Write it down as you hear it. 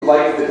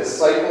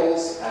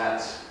disciples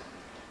at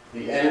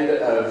the end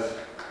of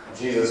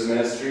Jesus'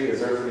 ministry,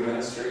 his earthly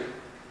ministry,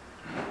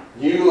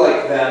 you,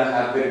 like them,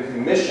 have been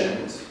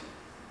commissioned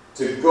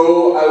to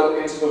go out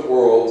into the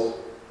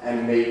world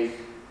and make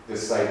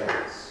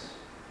disciples.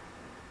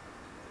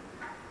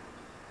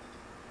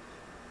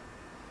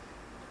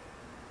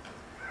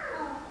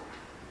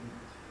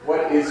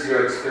 What is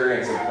your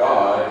experience of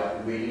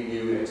God leading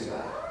you into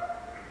that?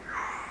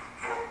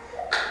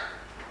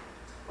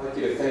 I'd like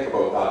you to think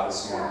about that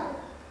this morning.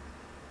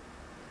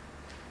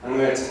 I'm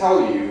going to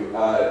tell you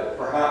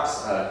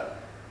perhaps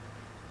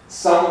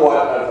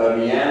somewhat of a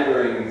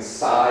meandering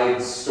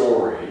side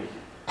story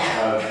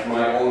of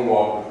my own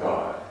walk with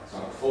God. It's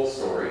not the full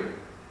story,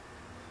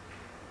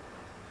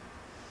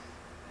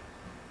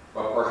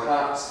 but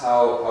perhaps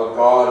how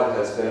God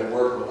has been at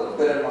work a little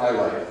bit in my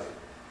life,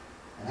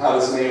 and how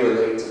this may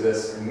relate to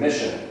this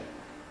mission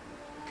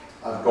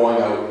of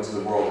going out into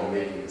the world and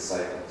making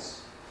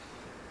disciples.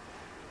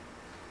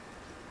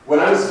 When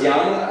I was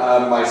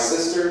young, my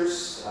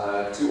sisters,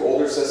 two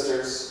older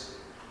sisters,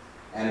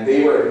 and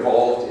they were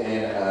involved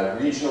in a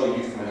regional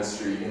youth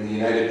ministry in the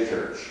United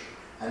Church,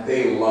 and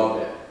they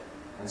loved it.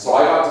 And so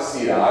I got to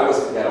see them. I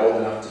wasn't yet old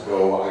enough to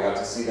go. I got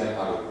to see them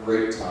have a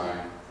great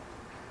time.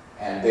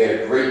 And they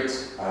had a great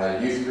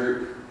youth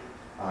group.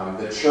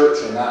 The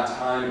church in that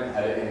time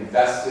had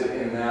invested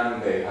in them.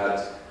 They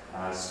had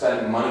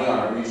spent money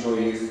on a regional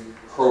youth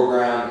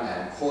program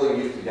and pulling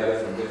youth together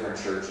from different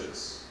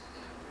churches.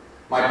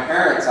 My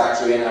parents,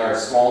 actually, in our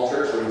small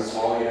church, or in a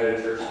small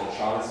United Church called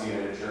Shaughnessy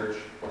United Church,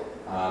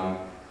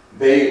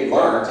 they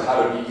learned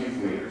how to be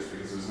youth leaders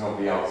because there was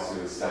nobody else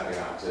who was stepping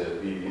up to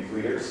be youth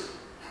leaders.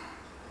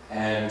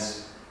 And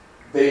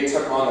they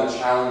took on the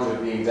challenge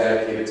of being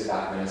dedicated to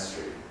that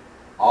ministry,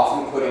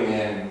 often putting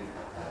in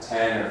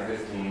 10 or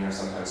 15 or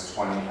sometimes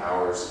 20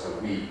 hours a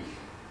week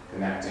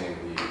connecting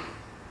the youth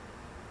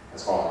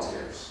as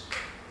volunteers.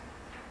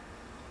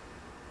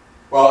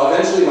 Well,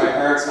 eventually my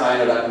parents and I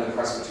ended up in the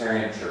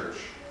Presbyterian Church.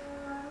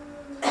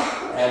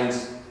 And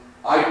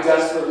I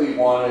desperately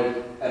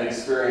wanted an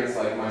experience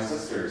like my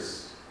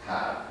sisters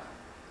had.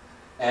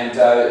 And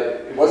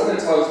it wasn't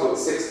until I was about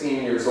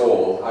 16 years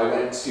old, I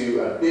went to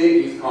a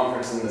big youth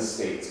conference in the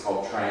States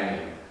called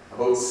Triennium.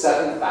 About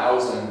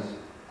 7,000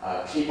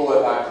 people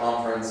at that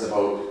conference,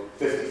 about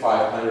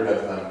 5,500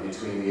 of them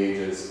between the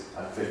ages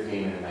of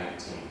 15 and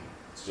 19.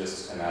 So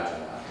just imagine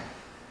that.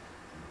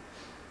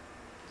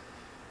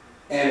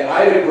 And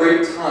I had a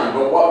great time,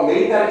 but what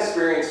made that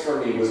experience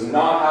for me was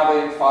not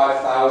having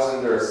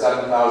 5,000 or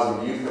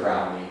 7,000 youth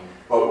around me,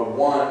 but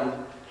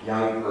one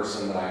young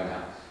person that I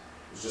met,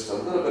 who was just a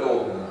little bit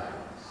older than I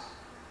was,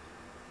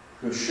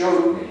 who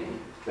showed me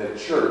that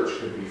church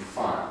could be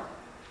fun.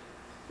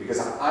 Because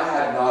I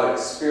had not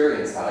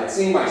experienced that. I'd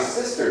seen my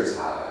sisters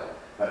have it,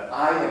 but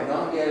I had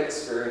not yet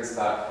experienced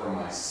that for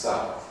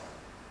myself.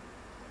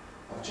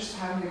 Of just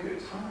having a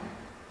good time,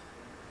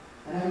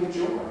 and having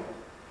joy,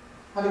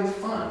 having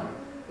fun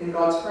in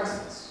God's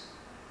presence.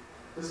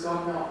 Does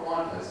God not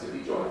want us to be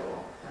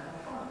joyful and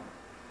have fun?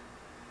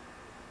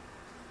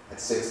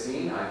 At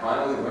 16, I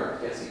finally learned,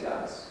 yes, he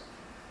does.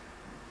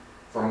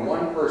 From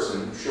one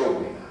person who showed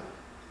me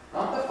that.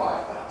 Not the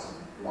 5,000,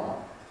 one.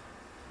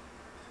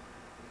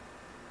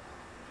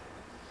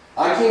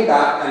 I came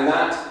back, and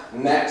that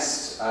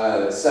next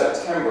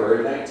September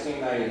in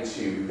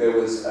 1992, there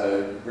was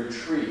a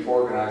retreat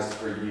organized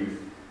for youth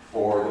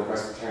for the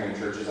Presbyterian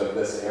churches of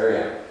this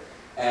area.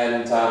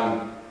 And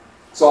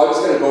so I was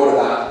going to go to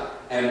that,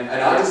 and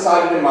I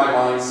decided in my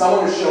mind,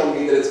 someone has shown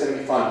me that it's going to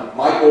be fun.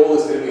 My goal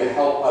is going to be to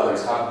help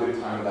others have a good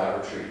time at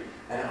that retreat.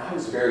 And I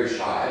was very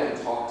shy. I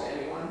didn't talk to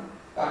anyone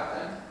back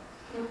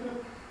then.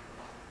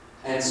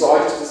 And so I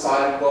just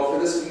decided, well, for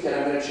this weekend,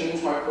 I'm going to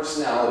change my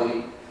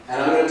personality,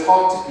 and I'm going to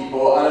talk to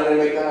people, and I'm going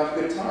to make them have a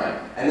good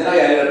time. And then I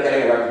ended up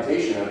getting a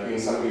reputation of being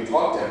somebody who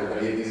talked to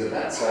everybody at these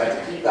events, so I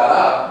had to keep that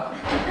up.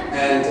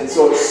 And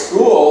so at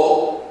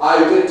school, I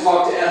didn't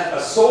talk to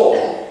a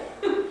soul.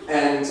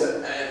 And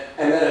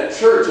then at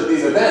church, at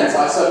these events,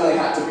 I suddenly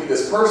had to be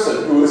this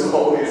person who was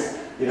always,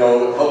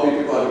 helping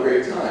people have a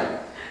great time.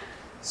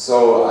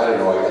 So, I don't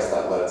know, I guess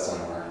that led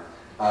somewhere.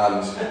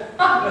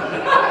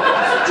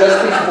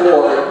 Just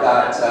before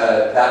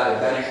that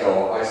event,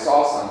 though, I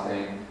saw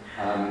something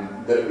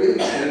that really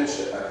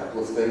changed a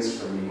couple of things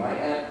for me. My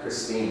Aunt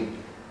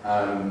Christine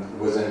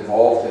was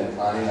involved in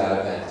planning that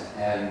event,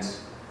 and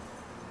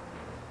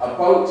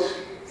about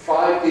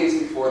 5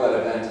 days before that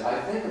event, I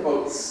think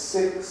about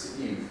 6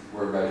 youth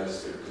were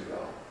registered to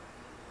go.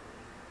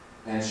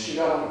 And she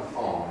got on the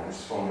phone and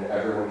just phoned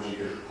everyone she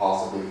could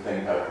possibly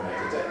think of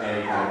connected to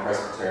any kind of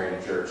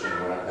Presbyterian church in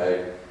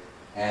Winnipeg.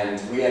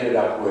 And we ended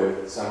up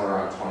with somewhere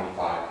around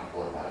 25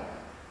 people at that event.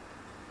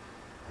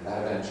 And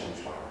that event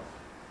changed my life.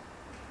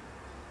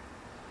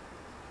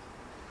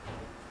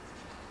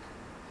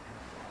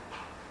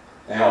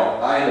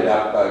 Now, I ended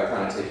up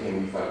kind of taking a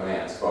leaf out of my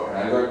aunt's book, and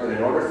I learned that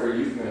in order for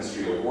youth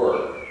ministry to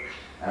work,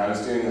 and I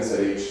was doing this at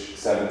age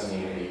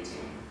 17 and 18,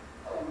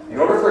 in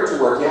order for it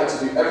to work, you have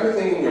to do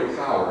everything in your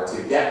power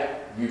to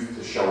get youth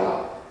to show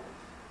up.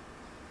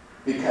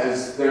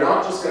 because they're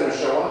not just going to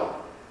show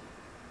up.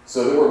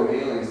 So there were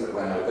mailings that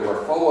went out. There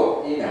were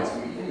follow-up emails.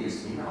 We even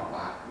used email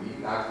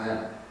back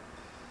then.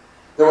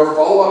 There were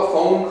follow-up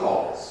phone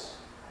calls.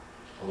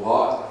 A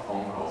lot of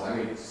phone calls. I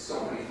made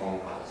so many phone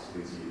calls to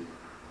these youth.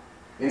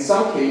 In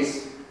some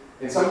cases,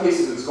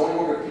 it was going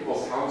over to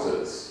people's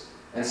houses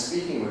and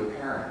speaking with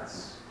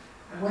parents.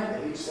 I went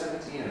at age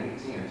 17 and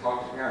 18 and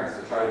talked to parents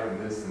to try to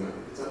convince them that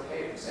it's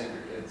okay to send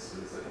your kids to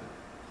the cinema.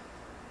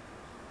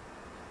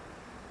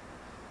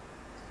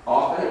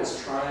 Often it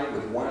was trying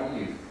with one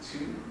youth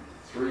 2,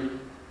 3,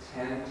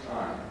 10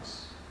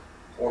 times,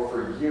 or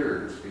for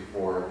years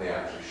before they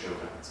actually showed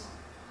up at something.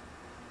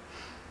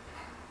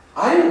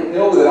 I didn't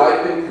know that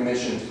I'd been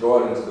commissioned to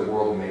go out into the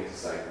world and make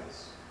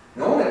disciples.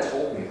 No one had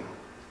told me that.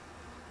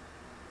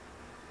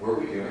 Were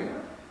we doing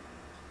that?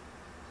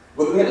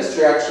 Well, the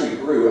ministry actually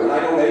grew, and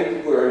I know many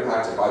people are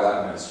impacted by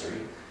that ministry.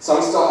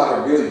 Some still have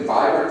a really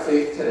vibrant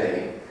faith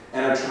today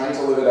and are trying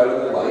to live it out in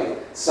their life.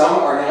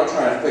 Some are now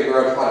trying to figure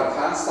out how to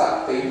pass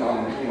that faith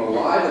on and became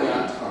alive in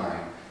that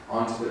time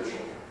onto their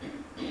children.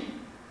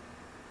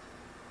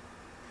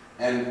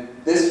 And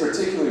this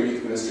particular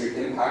youth ministry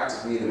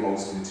impacted me the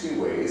most in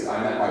 2 ways.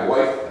 I met my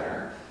wife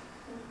there,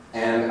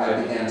 and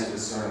I began to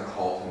discern a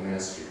call to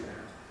ministry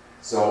there.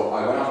 So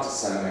I went off to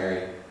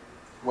seminary,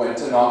 went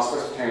to Knox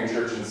Presbyterian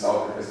Church in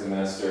Selkirk as the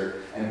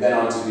minister, and then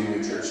on to do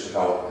New Church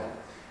Development.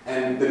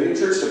 And the New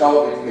Church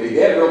Development Committee,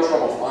 they had real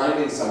trouble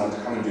finding someone to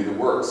come and do the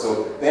work.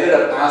 So they ended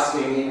up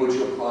asking me, would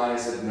you apply? And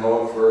I said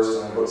no at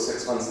first, and about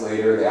 6 months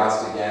later, they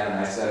asked again, and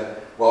I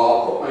said, well,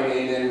 I'll put my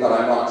name in, but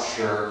I'm not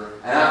sure.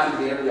 And after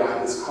the interview, I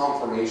had this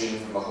confirmation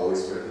from the Holy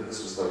Spirit that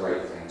this was the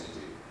right thing to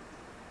do.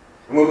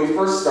 And when we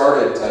first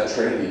started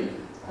Trinity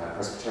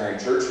Presbyterian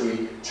Church,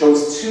 we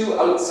chose 2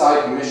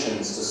 outside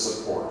missions to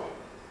support.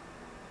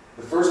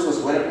 The first was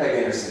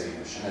Winnipeg Inner City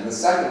Mission, and the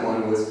second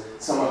one was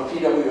some of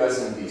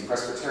PWSMD's,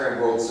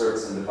 Presbyterian World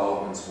Service and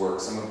Development's work,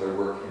 some of their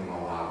work in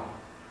Malawi.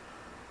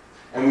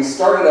 And we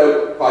started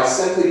out by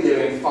simply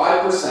giving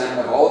 5%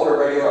 of all of our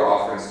regular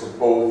offerings to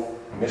both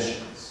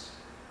missions.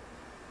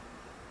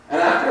 And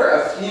after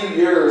a few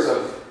years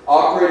of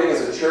operating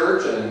as a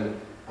church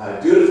and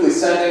dutifully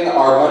sending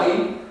our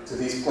money to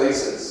these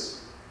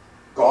places,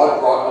 God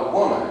brought a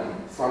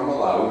woman from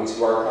Malawi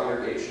to our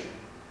congregation,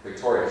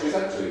 Victoria. She's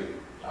actually,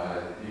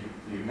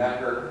 you've met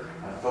her.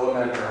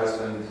 Philomena, her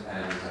husband,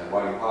 and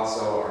Wadi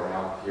Paso are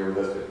now here with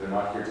us, but they're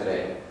not here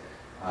today.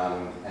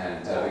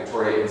 And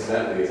Victoria,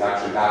 incidentally, is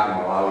actually back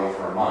in Malawi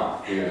for a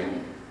month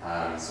doing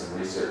some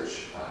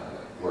research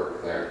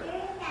work there.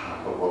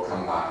 But we'll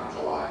come back in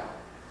July.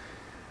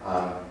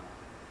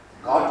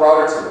 God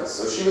brought her to us.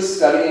 So she was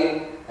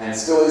studying, and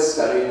still is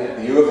studying at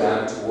the U of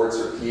M towards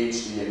her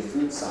PhD in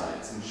food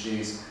science. And she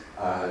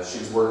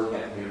was working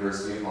at the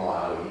University of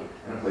Malawi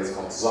in a place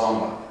called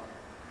Zomba.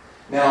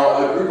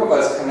 Now, a group of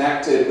us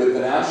connected with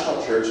the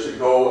National Church to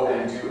go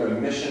and do a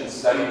mission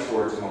study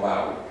tour to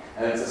Malawi.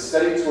 And it's a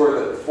study tour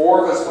that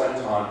 4 of us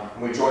went on,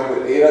 and we joined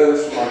with 8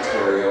 others from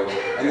Ontario.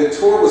 And the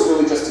tour was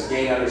really just to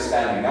gain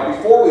understanding. Now,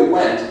 before we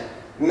went,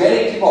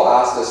 many people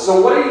asked us, so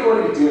what are you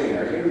going to be doing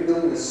there? Are you going to be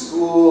building a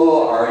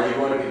school? Are you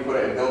going to be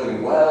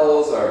building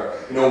wells? Or,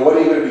 what are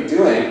you going to be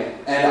doing?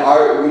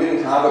 And we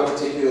didn't have a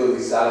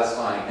particularly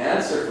satisfying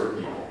answer for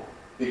people.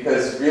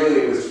 Because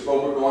really it was,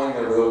 we're going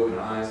there with open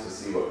eyes to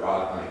see what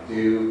God might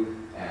do,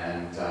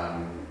 and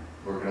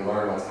we're going to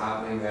learn what's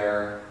happening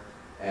there.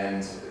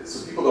 And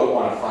so people don't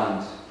want to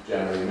fund,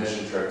 generally,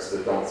 mission trips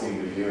that don't seem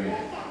to be doing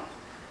it.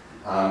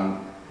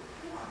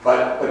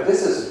 But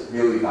this is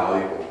really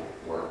valuable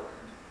work.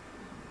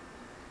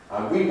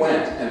 We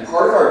went, and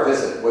part of our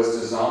visit was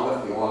to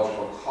Zomba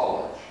Theological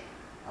College.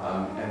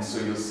 And so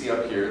you'll see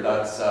up here,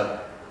 that's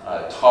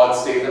Todd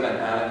Statham and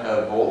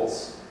Annika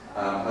Volz.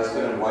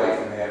 Husband and wife,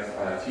 and they have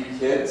a few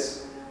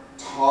kids.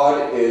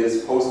 Todd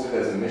is posted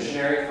as a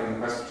missionary from the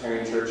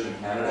Presbyterian Church in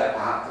Canada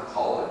at the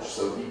college,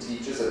 so he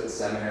teaches at the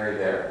seminary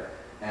there.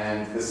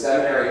 And the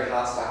seminary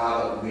has to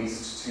have at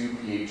least 2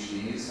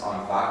 PhDs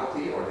on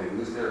faculty, or they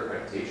lose their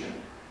accreditation.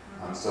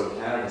 So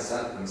Canada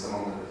sent them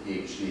someone with a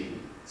PhD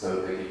so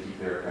that they could keep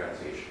their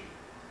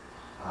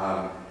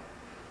accreditation.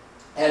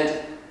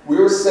 And we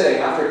were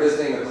sitting, after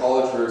visiting the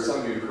college, some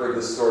of you have heard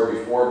this story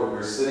before, but we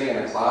were sitting in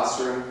a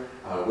classroom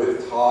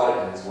with Todd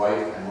and his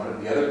wife and one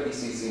of the other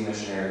PCC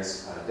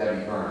missionaries,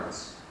 Debbie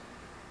Burns.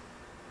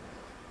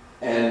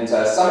 And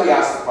somebody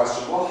asked the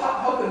question, well,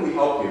 how can we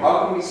help you?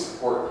 How can we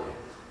support you?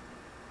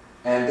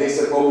 And they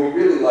said, well, we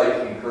really like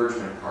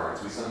encouragement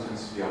cards. We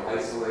sometimes feel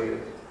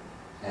isolated.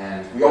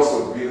 And we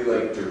also really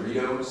like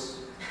Doritos.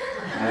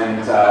 And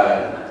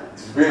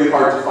it's really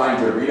hard to find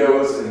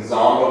Doritos in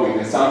Zomba. We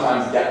can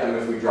sometimes get them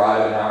if we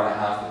drive an hour and a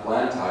half to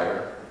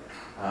Blantyre.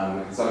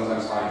 We can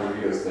sometimes find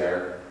Doritos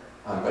there.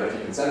 But if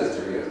you can send us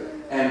Doritos.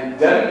 And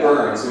Debbie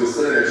Burns, who was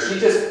sitting there, she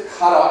just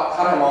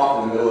cut him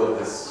off in the middle of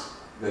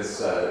this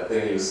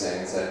thing he was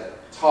saying and said,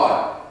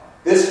 Todd,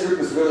 this group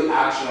is really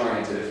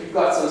action-oriented. If you've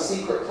got some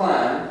secret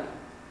plan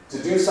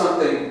to do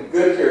something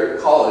good here at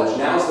college,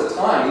 now's the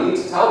time. You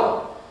need to tell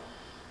them.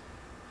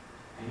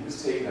 And he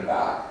was taken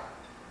aback.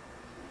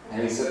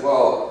 And he said,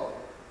 well,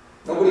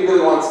 Nobody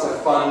really wants to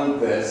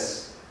fund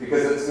this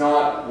because it's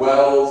not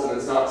wells and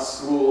it's not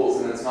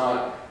schools and it's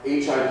not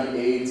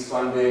HIV/AIDS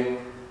funding.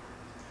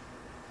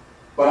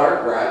 But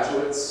our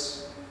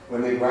graduates,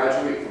 when they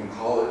graduate from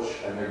college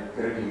and they're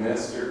going to be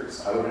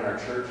ministers out in our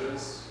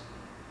churches,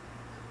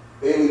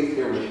 they leave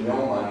here with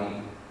no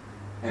money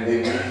and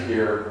they leave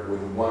here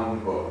with one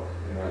book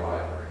in their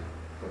library,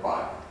 the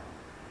Bible.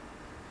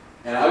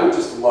 And I would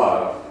just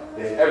love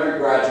if every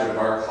graduate of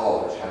our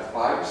college had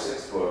 5 or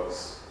 6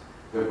 books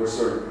that were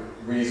sort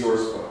of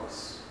resource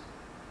books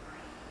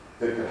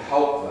that could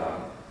help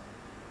them.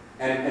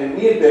 And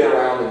we had been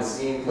around and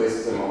seen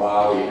places in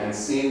Malawi and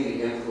seen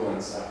the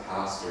influence of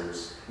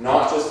pastors,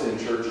 not just in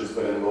churches,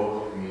 but in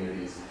local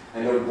communities,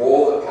 and the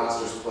role that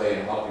pastors play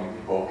in helping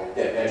people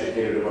get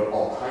educated about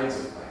all kinds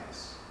of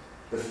things.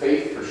 The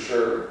faith, for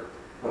sure,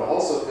 but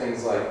also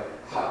things like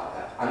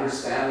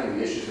understanding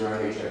the issues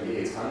around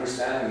HIV/AIDS,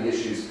 understanding the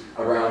issues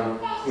around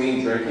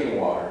clean drinking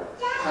water.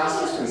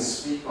 Pastors can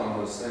speak on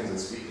those things and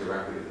speak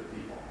directly to the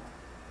people.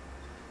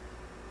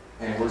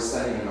 And we're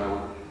sending them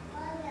out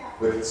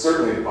with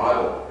certainly the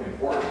Bible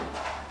important.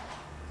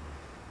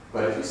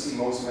 But if you see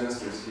most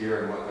ministers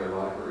here and what their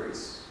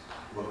libraries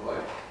look like,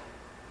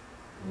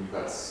 and you've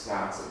got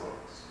stacks of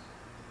books.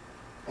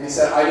 And he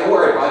said, I know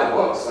where I buy the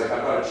books. Like,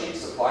 I've got a cheap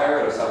supplier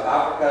out of South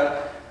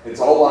Africa. It's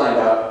all lined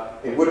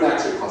up. It wouldn't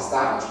actually cost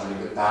that much money,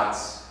 but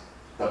that's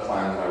the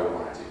plan that I would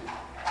want to do.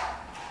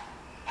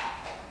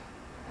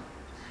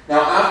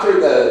 Now,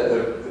 after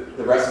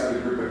the rest of the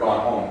group had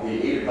gone home,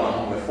 the 8 had gone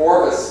home, the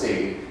 4 of us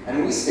stayed,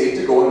 and we stayed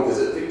to go and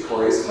visit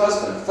Victoria's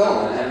husband,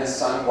 Philemon, and his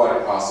son,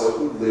 Guadacaso,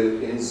 who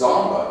lived in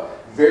Zomba,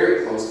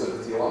 very close to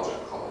the theological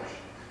college.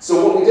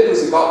 So what we did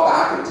was we got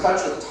back in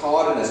touch with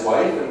Todd and his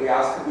wife, and we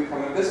asked, could we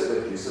come and visit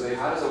with you? So they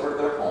had us over to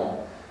their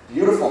home,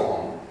 beautiful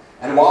home.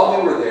 And while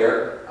we were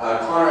there,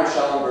 Conrad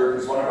Schellenberg,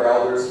 who's one of our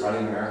elders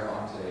running the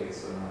marathon today,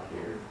 so not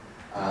here,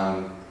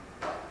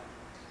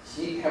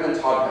 him and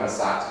Todd kind of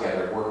sat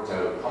together, worked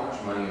out how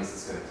much money is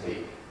this going to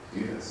take to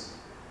do this.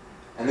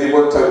 And they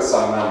worked out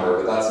some number,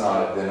 but that's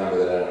not the number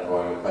that I ended up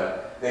going with.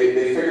 But they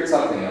figured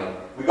something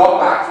out. We got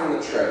back from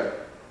the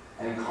trip,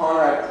 and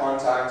Conrad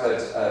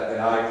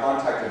and I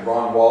contacted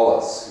Ron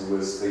Wallace, who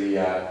was the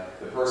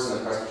person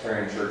at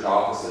Presbyterian Church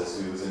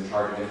offices who was in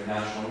charge of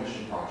international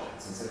mission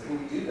projects, and said, can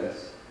we do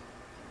this?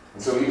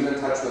 And so he was in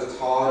touch with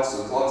Todd, so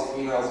there was lots of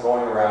emails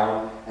going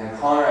around, and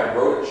Conrad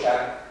wrote a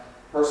check,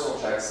 personal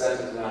check, sent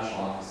it to the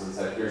national office and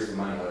said, here's the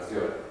money, let's do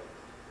it.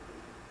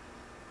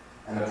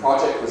 And the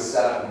project was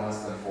set up in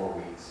less than 4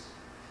 weeks.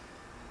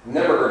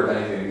 Never heard of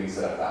anything being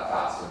set up that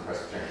fast in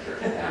Presbyterian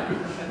Church in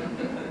Canada.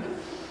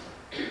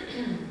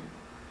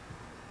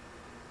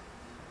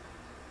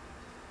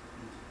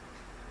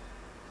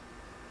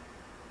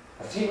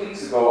 A few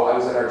weeks ago, I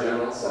was at our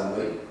General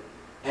Assembly,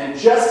 and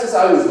just as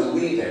I was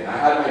leaving, I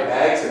had my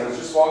bags and I was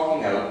just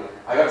walking out,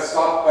 I got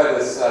stopped by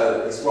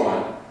this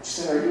woman.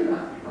 She said, are you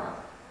Matthew Brown?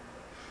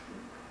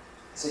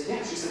 I said,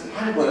 yeah. She said,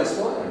 I'm Glynis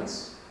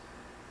Williams.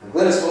 And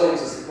Glynis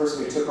Williams is the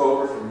person who took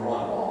over from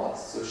Ron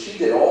Wallace. So she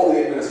did all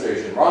the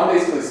administration. Ron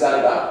basically set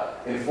it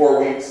up in 4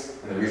 weeks,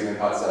 and the reason it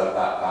got set up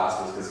that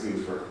fast was because he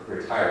was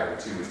retiring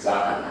 2 weeks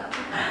after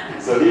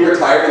that. So he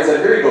retired and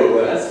said, here you go,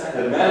 Glynis,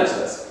 and manage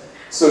this.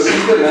 So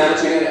she's been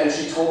managing it, and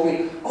she told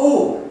me,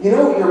 oh, you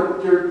know,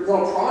 your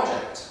little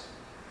project.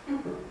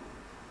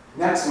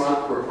 Next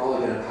month, we're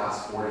probably going to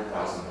pass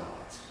 $40,000.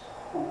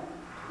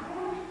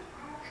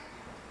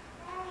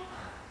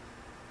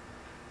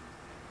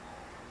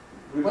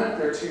 We went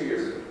there 2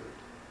 years ago.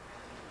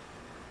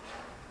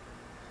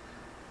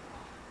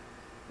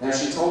 Now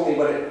she told me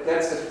when it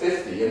gets to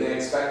 50, and they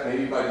expect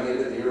maybe by the end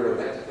of the year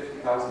it'll get to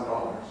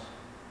 $50,000.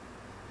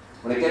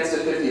 When it gets to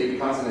 50, it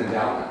becomes an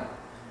endowment.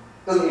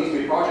 It doesn't need to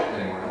be a project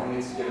anymore. No one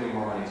needs to give any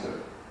more money to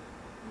it.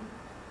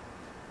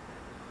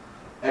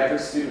 Every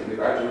student that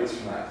graduates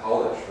from that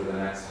college for the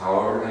next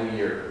however many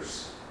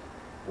years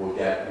will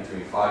get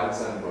between 5 and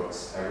 7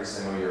 books every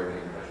single year when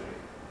they graduate.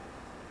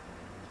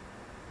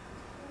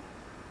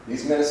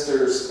 These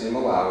ministers in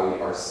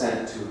Malawi are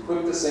sent to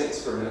equip the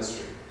saints for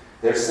ministry.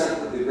 They're sent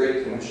with the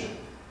Great Commission.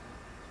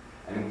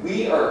 And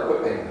we are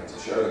equipping them to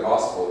share the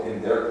gospel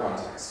in their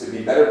context, to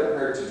be better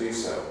prepared to do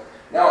so.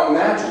 Now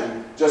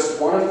imagine just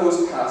one of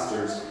those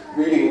pastors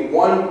reading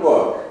one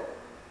book,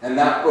 and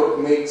that book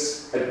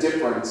makes a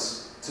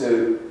difference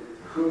to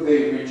who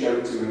they reach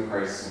out to in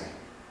Christ's name.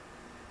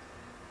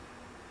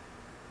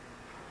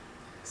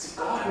 See,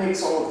 God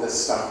makes all of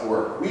this stuff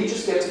work. We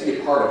just get to be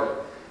a part of it.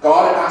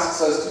 God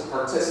asks us to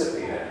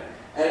participate in it.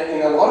 And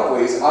in a lot of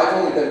ways, I've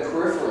only been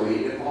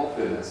peripherally involved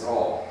in this at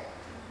all.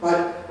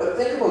 But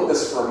think about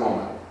this for a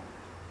moment.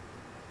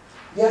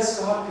 Yes,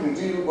 God can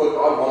do what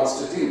God wants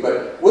to do,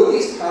 but would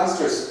these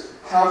pastors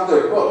have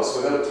their books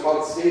without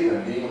Todd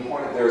Statham being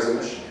appointed there as a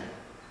missionary?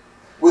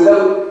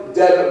 Without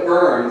Deb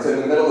Burns in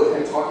the middle of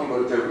him talking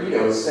about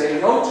Doritos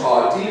saying, no,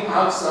 Todd, do you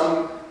have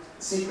some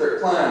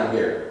secret plan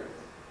here?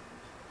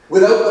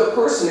 Without the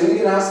person who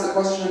even asked the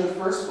question in the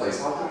first place,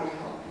 how can we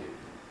help you?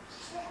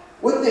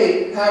 Would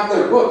they have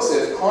their books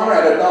if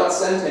Conrad had not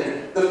sent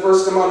in the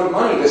first amount of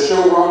money to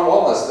show Ron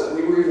Wallace that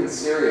we were even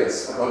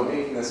serious about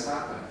making this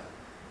happen?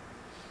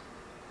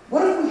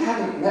 What if we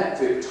hadn't met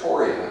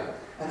Victoria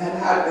and had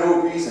had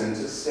no reason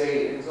to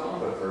stay in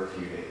Zomba for a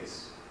few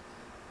days?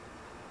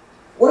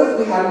 What if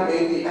we hadn't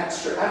made the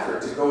extra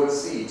effort to go and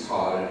see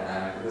Todd and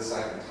Anna for the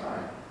second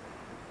time?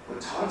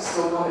 Would Todd have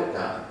still got it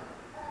done?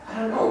 I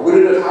don't know. Would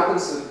it have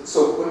happened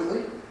so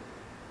quickly?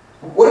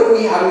 What if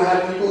we hadn't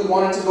had people who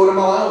wanted to go to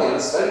Malawi on a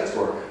study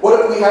tour?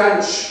 What if we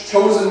hadn't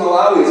chosen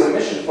Malawi as a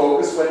mission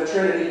focus when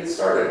Trinity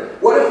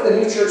started? What if the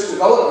new church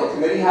development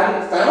committee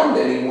hadn't found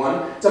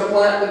anyone to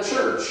plant the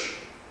church?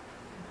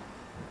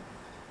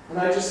 And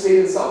I just stayed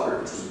in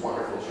Selkirk, which was a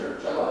wonderful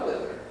church. I loved it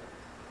there.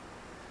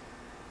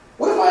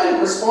 What if I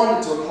hadn't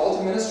responded to a call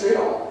to ministry at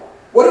all?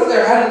 What if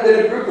there hadn't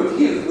been a group of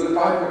youth with a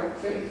vibrant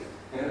faith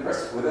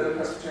within the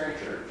Presbyterian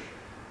church?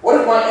 What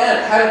if my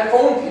aunt hadn't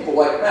phoned people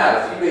like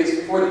Matt a few days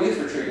before the youth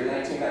retreat in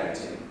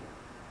 1919?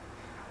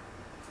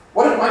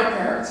 What if my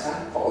parents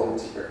hadn't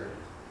volunteered?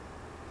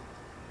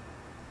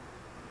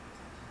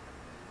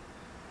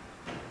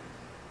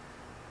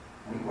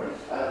 And what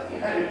if the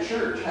United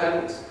Church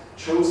hadn't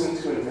chosen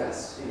to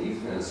invest in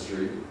youth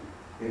ministry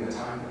in the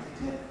time that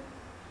they did?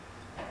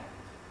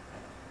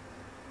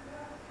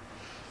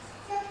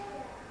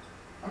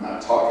 I'm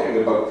not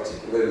talking about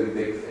particularly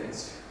big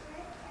things here,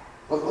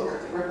 but look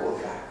at the ripple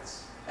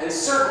effects. And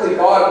certainly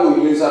God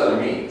will use other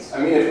means. I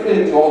mean, if we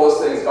didn't do all those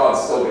things,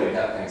 God's still going to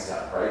get things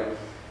done, right?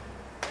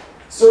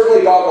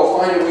 Certainly God will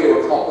find a way to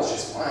accomplish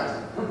his plans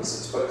and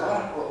purposes, but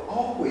God will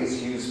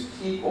always use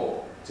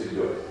people to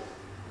do it.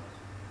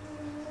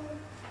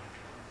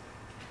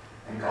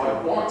 And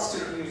God wants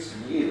to use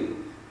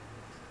you.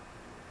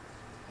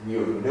 And you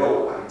have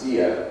no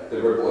idea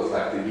the ripple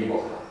effect that you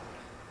will have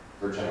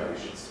for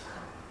generations to come.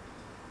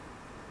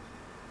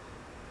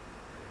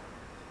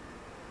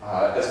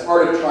 As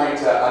part of trying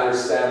to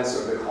understand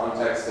sort of the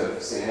context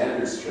of St.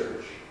 Andrew's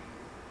Church,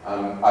 I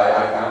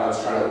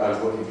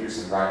was looking through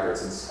some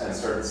records and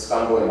started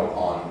stumbling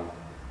upon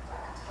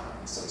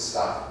some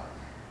stuff,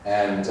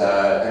 and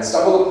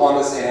stumbled upon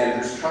the St.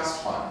 Andrew's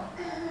Trust Fund.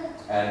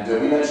 And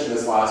we mentioned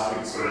this last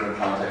week, sort of in the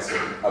context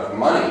of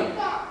money.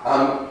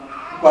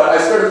 But I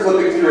started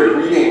flipping through it,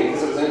 reading,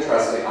 because it was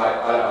interesting.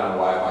 I don't know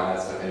why I find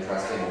that stuff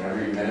interesting. And I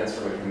read minutes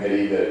from a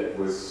committee that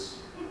was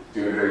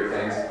doing great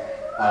things.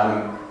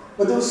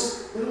 But there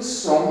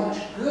was so much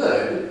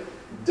good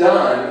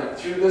done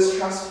through this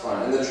trust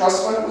fund. And the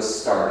trust fund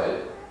was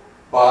started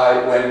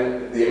by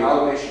when the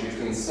amalgamation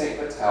between St.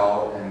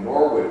 Vital and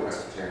Norwood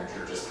Presbyterian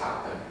churches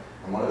happened.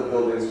 And one of the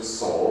buildings was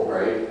sold,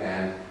 right?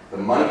 And the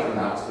money from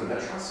that was put in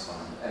a trust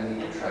fund. And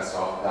the interest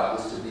off of that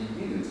was to be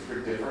used for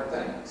different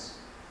things.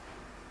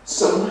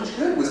 So much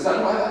good was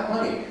done by that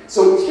money.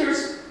 So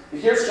here's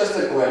just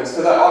a glimpse,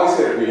 because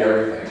obviously I didn't read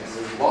everything, because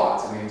there's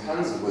lots,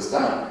 tons was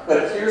done.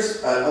 But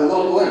here's a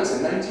little glimpse.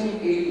 In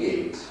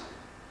 1988,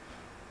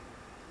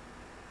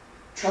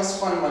 trust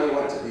fund money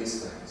went to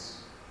these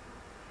things.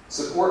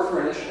 Support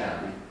for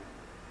Anishinaabe.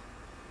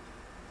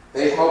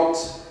 They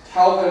helped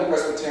Calvin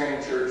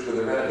Presbyterian Church with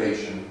a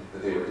renovation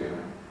that they were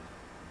doing.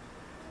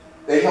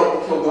 They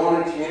helped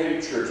Kildonan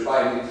Community Church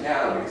buy a new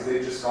piano because they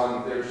were just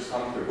gone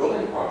through a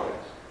building project.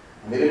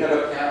 And they didn't have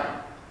a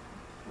piano.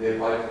 They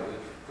applied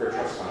for a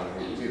trust fund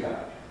and they could do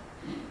that.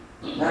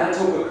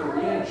 Manitoba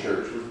Korean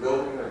Church was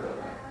building their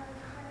building.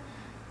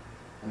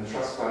 And the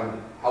trust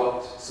fund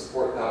helped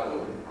support that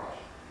building project.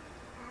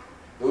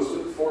 Those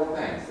were the four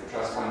things the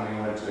trust fund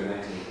went to in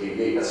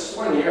 1988. That's just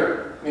 1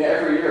 year.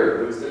 Every year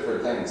there was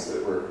different things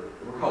that were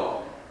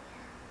helped.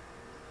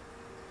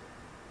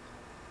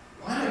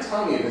 Why am I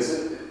telling you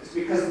this? It's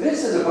because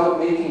this is about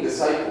making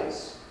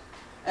disciples.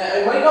 And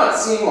it might not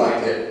seem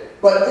like it,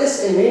 but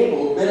this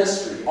enabled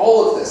ministry.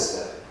 All of this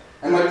did.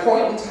 And my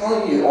point in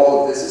telling you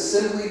all of this is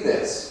simply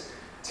this.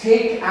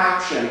 Take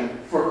action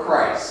for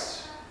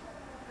Christ.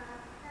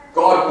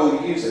 God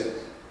will use it.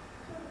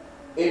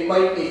 It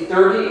might be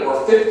 30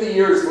 or 50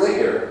 years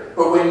later,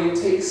 but when you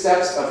take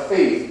steps of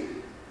faith,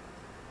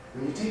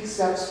 when you take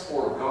steps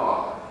for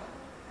God,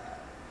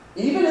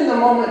 even in the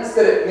moments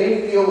that it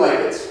may feel like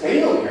it's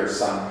failure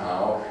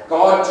somehow,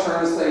 God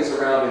turns things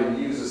around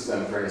and uses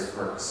them for his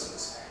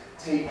purposes.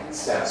 Take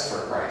steps for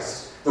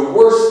Christ. The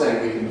worst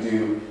thing we can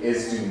do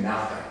is do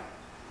nothing.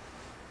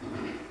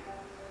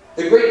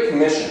 The Great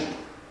Commission.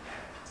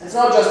 It's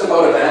not just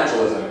about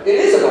evangelism. It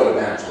is about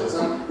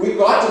evangelism. We've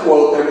got to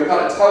go out there. We've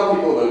got to tell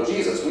people about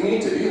Jesus. We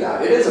need to do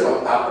that. It is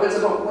about that, but it's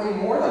about way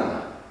more than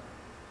that.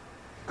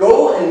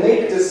 Go and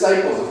make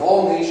disciples of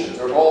all nations,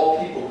 or of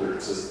all people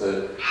groups, is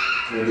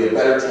maybe a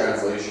better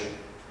translation.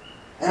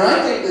 And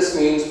I think this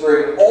means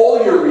bring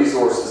all your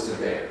resources to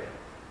bear.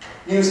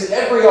 Use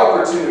every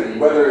opportunity,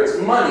 whether it's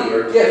money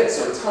or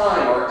gifts or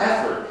time or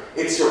effort.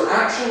 It's your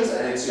actions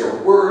and it's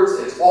your words.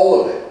 It's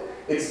all of it.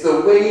 It's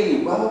the way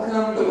you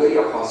welcome, the way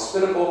you're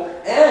hospitable,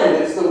 and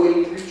it's the way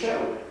you reach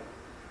out.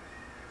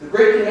 The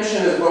Great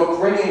Commission is about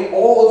bringing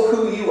all of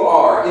who you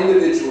are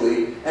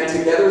individually and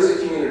together as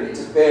a community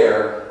to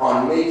bear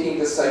on making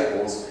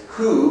disciples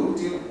who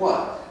do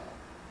what?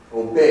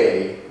 Obey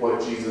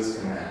what Jesus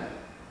commanded.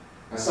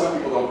 Now, some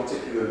people don't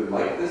particularly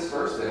like this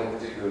verse. They don't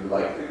particularly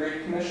like the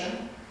Great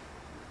Commission.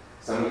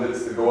 Some of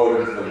it's to go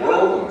out into the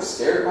world, and we're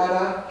scared by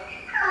that.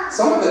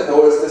 Some of it,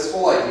 though, is this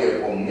whole idea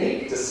of, well,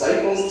 make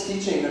disciples,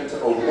 teaching them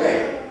to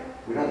obey.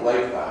 We don't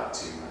like that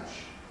too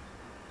much.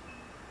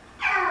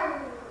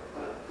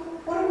 But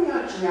what are we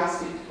actually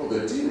asking people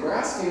to do? We're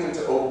asking them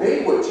to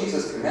obey what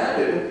Jesus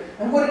commanded.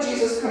 And what did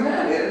Jesus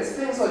command? It's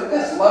things like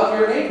this. Love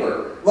your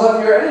neighbor.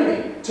 Love your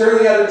enemy.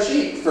 Turn the other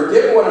cheek.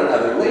 Forgive one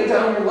another. Lay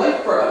down your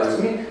life for others.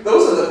 I mean,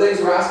 those are the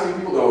things we're asking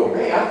people to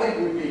obey. I think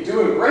we'd be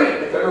doing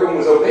great if everyone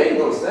was obeying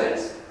those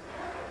things.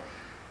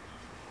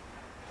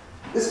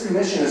 This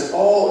commission is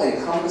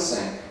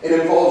all-encompassing. It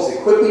involves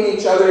equipping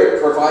each other,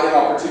 providing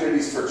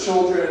opportunities for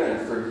children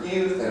and for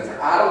youth and for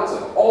adults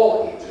of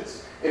all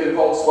ages. It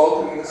involves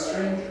welcoming the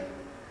stranger.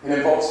 It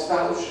involves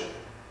fellowship.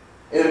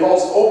 It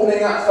involves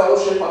opening that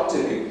fellowship up to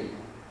new people.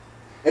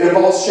 It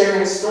involves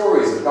sharing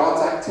stories of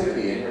God's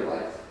activity in your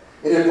life.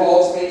 It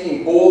involves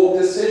making bold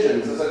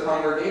decisions as a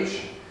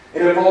congregation.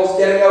 It involves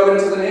getting out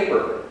into the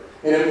neighborhood.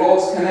 It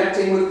involves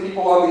connecting with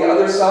people on the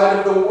other side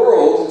of the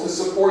world to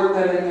support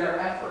them in their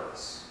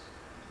efforts.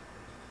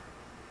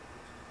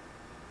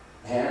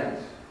 And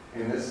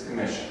in this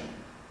commission,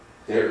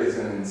 there is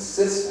an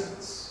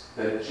insistence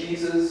that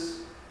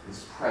Jesus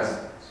is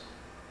present.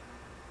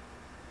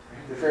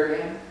 Right at the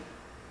very end,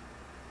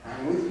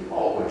 I'm with you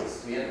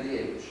always to the end of the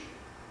age.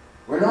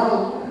 We're not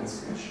alone in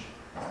this commission.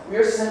 We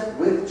are sent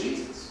with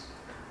Jesus.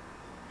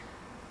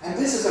 And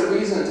this is a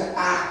reason to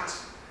act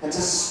and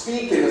to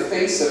speak in the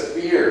face of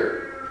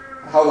fear,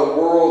 how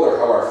the world or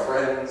how our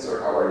friends or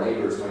how our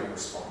neighbors might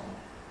respond.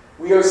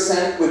 We are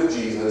sent with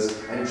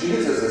Jesus, and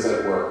Jesus is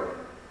at work.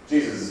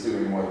 Jesus is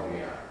doing more than we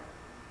are.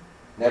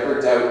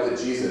 Never doubt that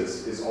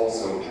Jesus is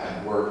also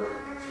at work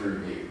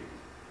through you.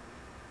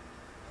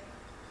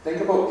 Think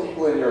about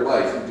people in your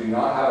life who do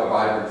not have a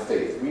vibrant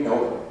faith. We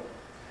know them.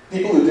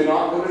 People who do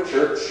not go to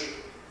church.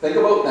 Think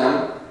about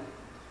them.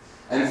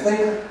 And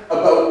think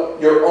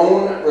about your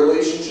own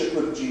relationship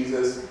with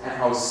Jesus and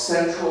how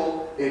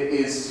central it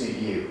is to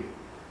you.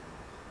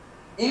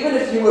 Even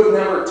if you have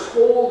never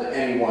told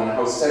anyone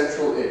how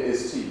central it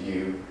is to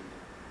you,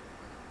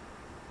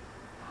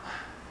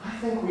 I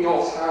think we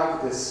all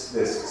have this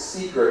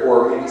secret,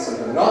 or maybe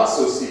something not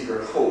so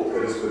secret, hope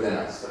that is within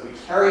us, that we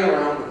carry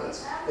around with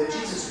us, that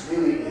Jesus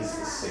really is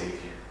the Savior.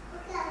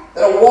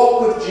 That a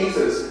walk with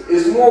Jesus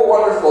is more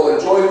wonderful and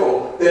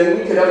joyful than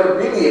we could ever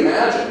really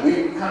imagine.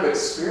 We kind of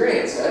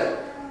experience it.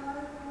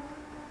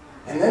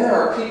 And then there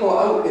are people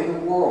out in the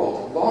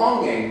world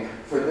longing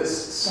for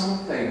this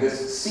something,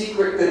 this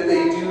secret that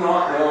they do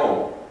not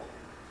know.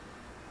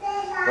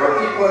 There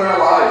are people in our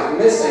lives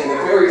missing the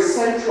very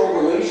central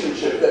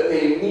relationship that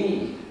they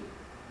need.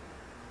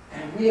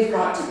 And we have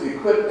got to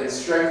equip and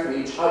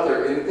strengthen each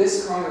other in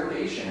this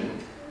congregation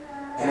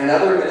and in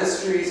other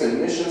ministries and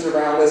missions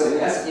around us, and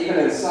yes, even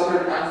in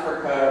southern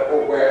Africa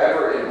or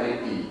wherever it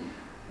might be.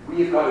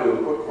 We have got to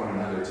equip one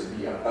another to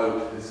be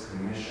about this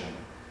commission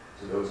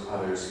to those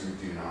others who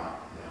do not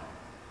know.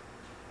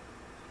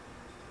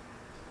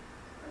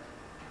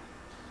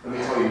 Let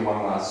me tell you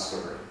one last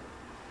story.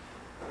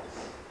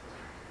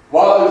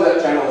 While I was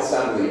at General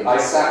Assembly, I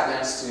sat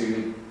next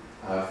to,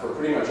 for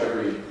pretty much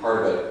every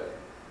part of it,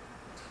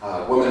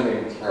 a woman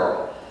named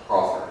Carol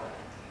Crawford.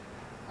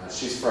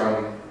 She's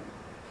from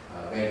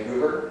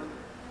Vancouver,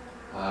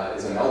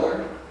 is an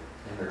elder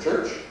in her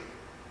church.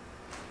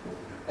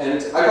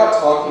 And I got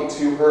talking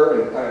to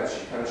her, and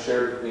she kind of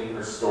shared with me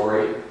her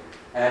story.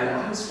 And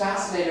I was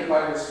fascinated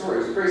by her story.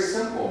 It was a very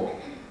simple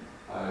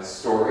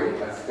story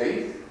of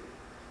faith.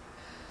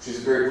 She's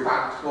a very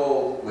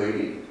practical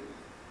lady.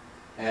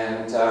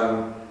 And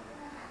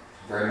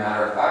very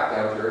matter-of-fact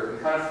out there, and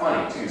kind of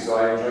funny too, so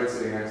I enjoyed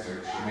sitting next to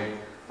her. She'd make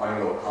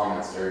funny little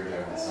comments during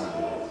General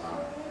Assembly all the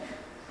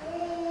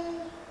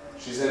time.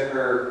 She's in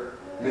her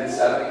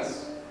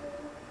mid-70s.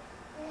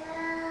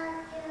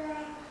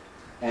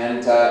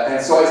 And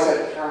so I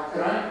said,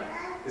 Carol,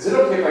 is it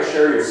okay if I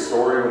share your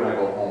story when I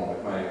go home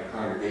with my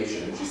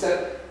congregation? And she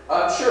said,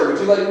 sure, would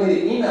you like me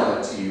to email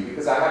it to you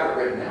because I have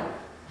it written out?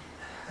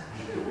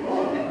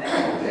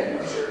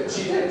 Okay, sure. And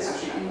she did, so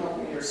she emailed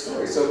me her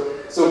story.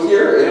 So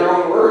here, in her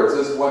own words,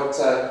 is what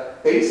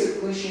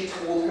basically she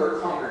told her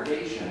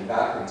congregation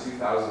back in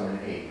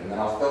 2008. And then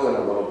I'll fill in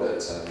a little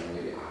bit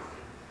maybe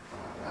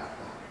after that.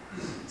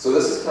 So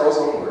this is Carol's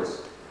own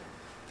words.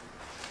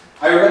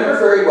 I remember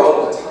very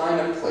well the time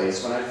and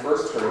place when I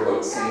first heard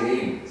about St.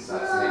 Aidan's.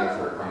 That's the name of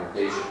her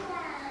congregation.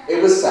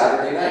 It was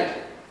Saturday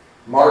night,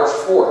 March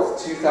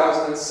 4th,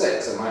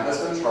 2006, and my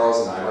husband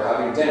Charles and I were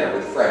having dinner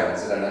with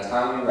friends at an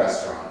Italian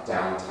restaurant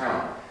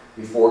downtown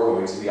before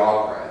going to the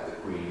opera at the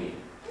Queen Mee.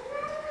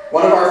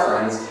 One of our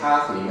friends,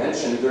 Kathy,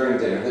 mentioned during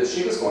dinner that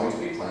she was going to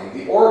be playing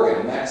the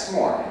organ next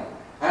morning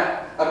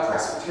at a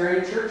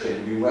Presbyterian church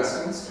in New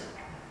Westminster.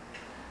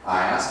 I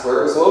asked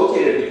where it was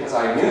located because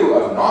I knew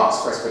of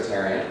Knox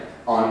Presbyterian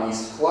on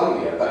East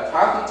Columbia, but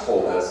Kathy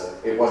told us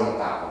it wasn't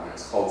that one.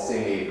 It's called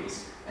St.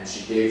 Aidan's, and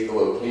she gave the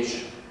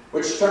location,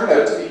 which turned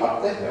out to be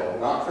up the hill,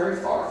 not very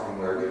far from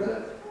where we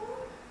lived.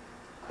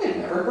 I had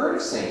never heard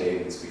of St.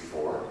 Aidan's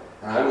before,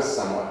 and I was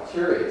somewhat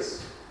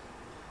curious.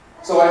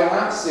 So I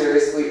half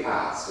seriously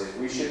asked if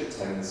we should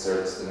attend the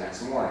service the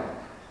next morning,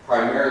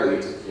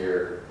 primarily to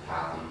hear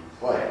Kathy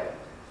play.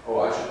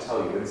 Oh, I should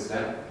tell you,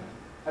 incidentally,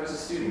 I was a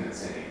student at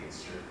St.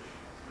 Aidan's Church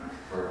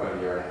for about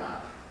a year and a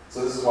half.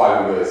 So this is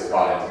why we really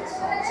got into this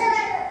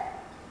conversation.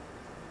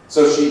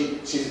 So she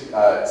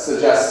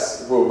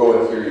suggests we'll go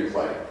and hear you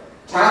play.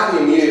 Kathy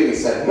immediately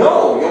said,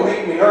 "No, you'll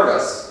make me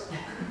nervous."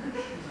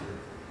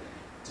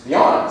 To be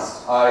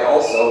honest, I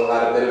also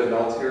had a bit of an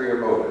ulterior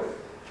motive,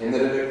 in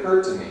that it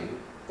occurred to me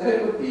that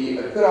it would be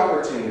a good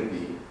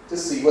opportunity to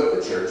see what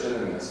the church and the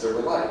minister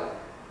were like,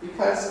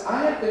 because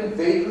I had been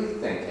vaguely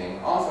thinking,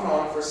 off and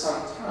on for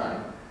some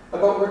time,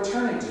 about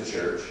returning to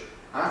church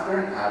after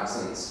an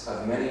absence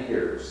of many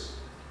years.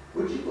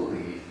 Would you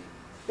believe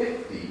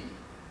 50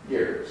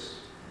 years?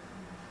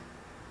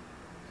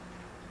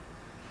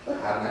 But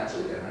I hadn't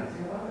actually done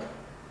anything about it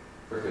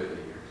for 50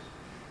 years.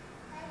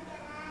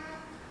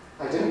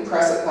 I didn't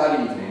press it that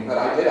evening, but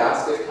I did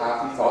ask if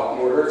Kathy thought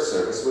the order of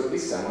service would be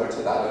similar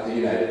to that of the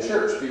United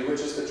Church, which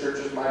is the church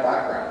of my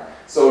background.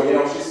 So,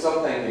 she's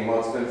still thinking,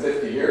 well, it's been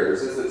 50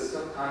 years. Is it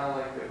still kind of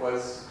like it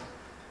was,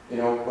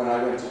 when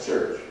I went to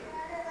church?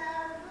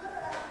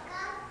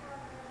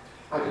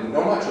 I didn't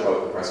know much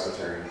about the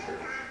Presbyterian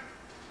Church.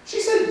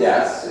 She said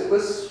yes, it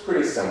was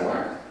pretty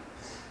similar.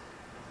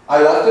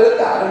 I left it at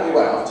that, and we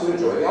went off to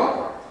enjoy the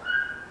opera.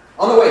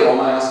 On the way home,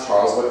 I asked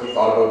Charles what he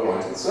thought about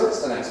going to the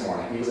service the next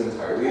morning. He was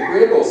entirely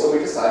agreeable, so we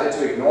decided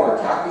to ignore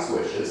Kathy's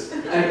wishes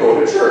and go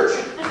to church.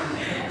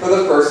 For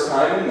the first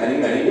time in many,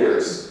 many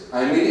years,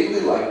 I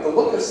immediately liked the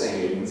look of St.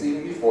 Aidan's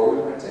even before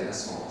we went in a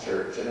small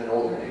church in an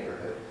older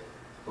neighborhood,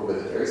 but with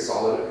a very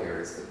solid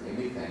appearance that made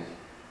me think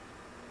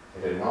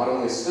it had not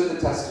only stood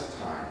the test of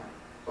time,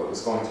 but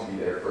was going to be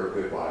there for a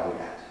good while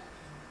yet.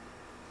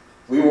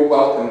 We were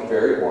welcomed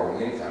very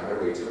warmly and found our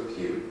way to a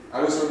pew.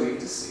 I was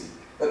relieved to see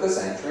that the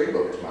sanctuary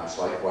looked much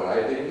like what I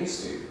had been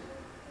used to,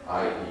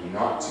 i.e.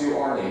 not too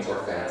ornate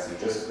or fancy,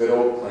 just good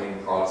old plain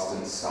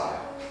Protestant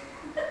style.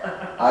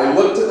 I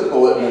looked at the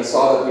bulletin and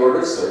saw that the order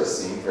of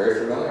service seemed very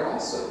familiar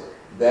also.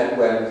 Then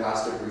when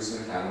Pastor Bruce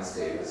McCandless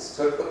Davis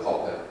took the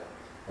pulpit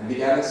and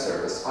began the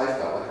service, I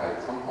felt like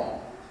I'd come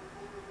home.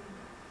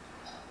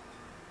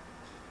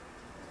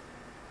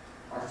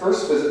 Our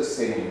first visit to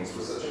St. Aidan's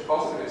was such a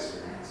positive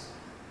experience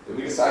that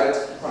we decided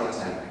to keep on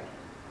attending.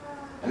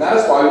 And that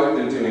is why we've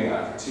been doing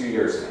that for 2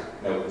 years now.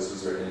 No, this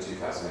was written in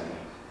 2008.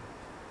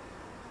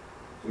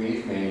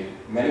 We've made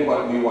many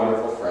new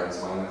wonderful friends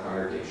among the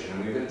congregation,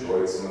 and we've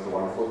enjoyed some of the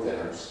wonderful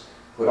dinners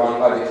put on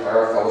by the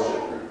Cara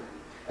Fellowship Group.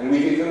 And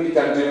we've even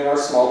begun doing our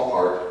small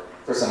part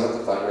for some of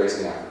the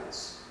fundraising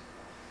efforts.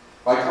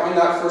 By coming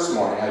that first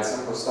morning, I had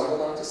somehow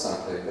stumbled onto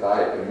something that I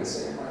had been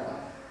missing in my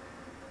life,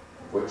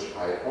 of which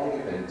I had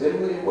only been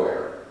dimly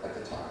aware at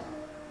the time.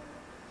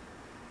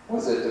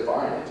 Was it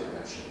divine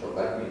intervention that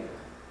led me there?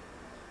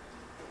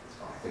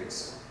 I think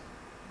so.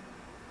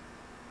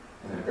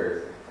 And I'm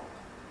very thankful.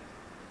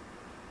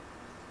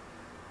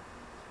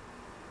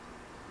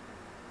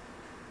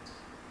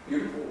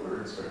 Beautiful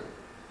words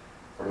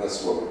from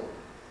this woman.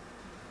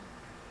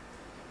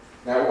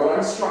 Now, what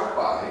I'm struck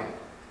by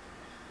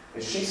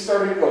is she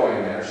started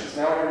going there. She's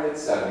now in her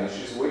mid-70s.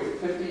 She's away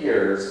for 50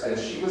 years, and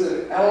she was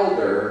an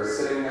elder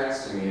sitting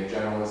next to me at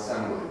General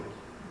Assembly.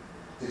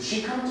 Did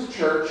she come to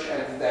church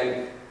and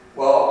think,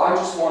 well, I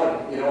just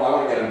want to, I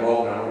want to get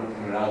involved, and I want to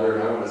become an elder,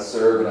 and I want to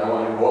serve, and I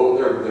want to go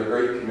there with the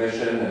Great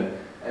Commission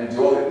and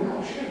do all that?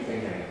 No, she didn't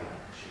think any of that,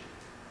 did she?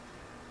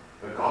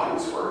 But God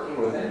was working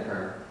within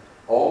her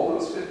all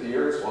those 50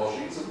 years while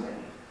she was away.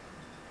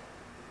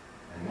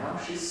 And now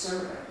she's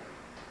serving.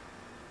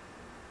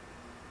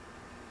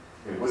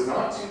 It was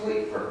not too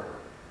late for her.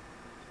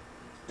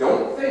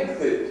 Don't think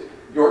that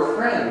your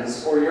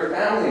friends or your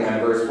family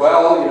members, they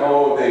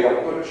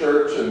don't go to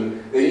church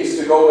and they used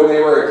to go when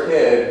they were a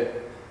kid,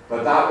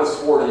 but that was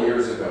 40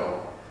 years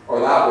ago, or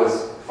that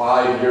was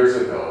 5 years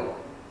ago.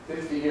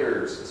 50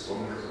 years this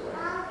woman was away.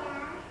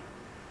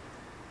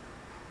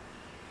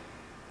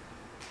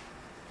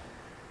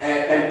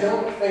 And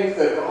don't think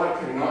that God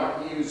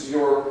cannot use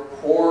your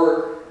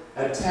poor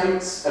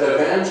attempts at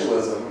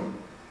evangelism.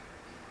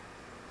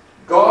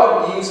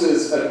 God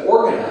uses an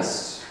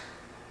organist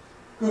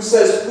who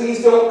says,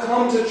 please don't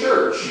come to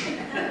church,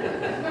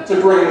 to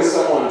bring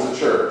someone to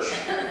church.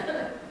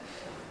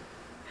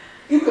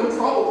 You can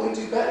probably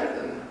do better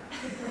than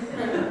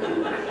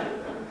that.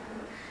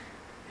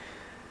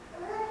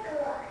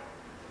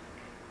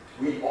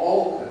 We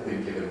all have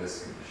been given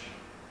this commission.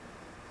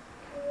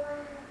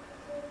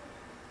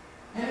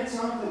 And it's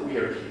not that we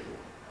are capable.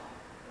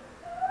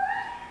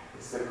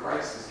 It's that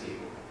Christ is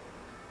capable.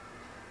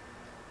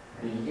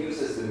 And he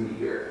uses the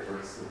meager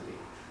efforts that we